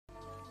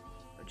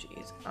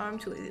jeez. I'm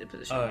too lazy to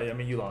position. I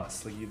mean, you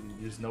lost. Like,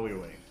 there's no way you're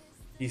winning.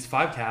 He's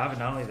 5 cav, and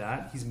not only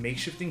that, he's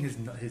makeshifting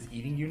his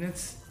eating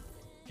units.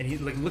 And he,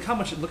 like, look,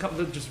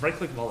 just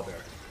right-click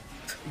Volibear.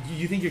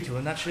 You think you're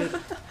killing that shit?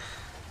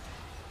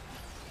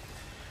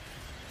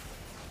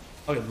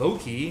 Okay,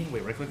 low-key,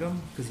 wait, right-click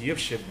him? Because you have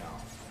Shiv now.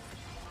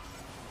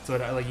 So,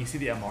 like, you see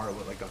the MR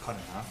with, like, got cut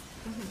in half.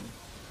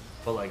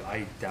 But, like,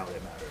 I doubt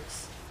it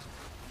matters.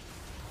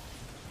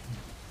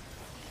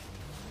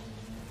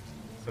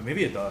 But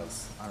maybe it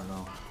does. I don't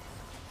know.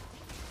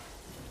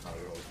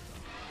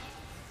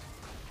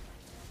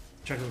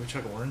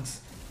 Check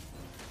horns.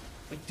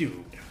 Like,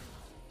 dude.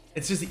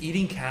 It's just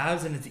eating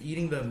calves and it's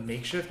eating the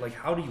makeshift. Like,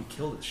 how do you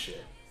kill this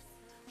shit?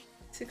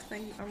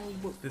 690 armor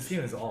book. This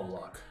game is all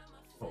luck.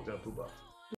 Oh, we got a booba.